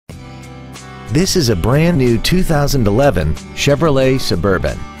This is a brand new 2011 Chevrolet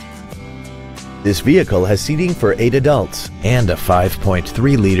Suburban. This vehicle has seating for 8 adults and a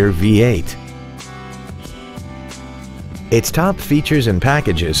 5.3-liter V8. Its top features and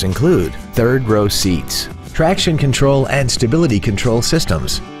packages include third-row seats, traction control and stability control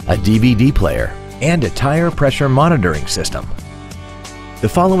systems, a DVD player, and a tire pressure monitoring system. The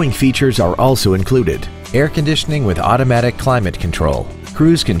following features are also included: air conditioning with automatic climate control,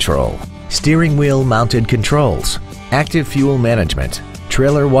 cruise control, steering wheel mounted controls, active fuel management,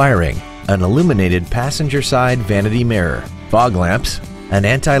 trailer wiring, an illuminated passenger side vanity mirror, fog lamps, an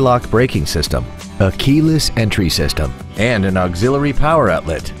anti-lock braking system, a keyless entry system, and an auxiliary power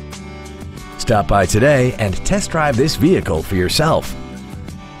outlet. Stop by today and test drive this vehicle for yourself.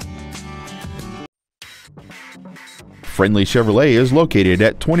 Friendly Chevrolet is located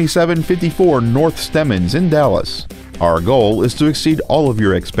at 2754 North Stemmons in Dallas. Our goal is to exceed all of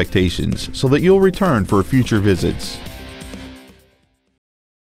your expectations so that you'll return for future visits.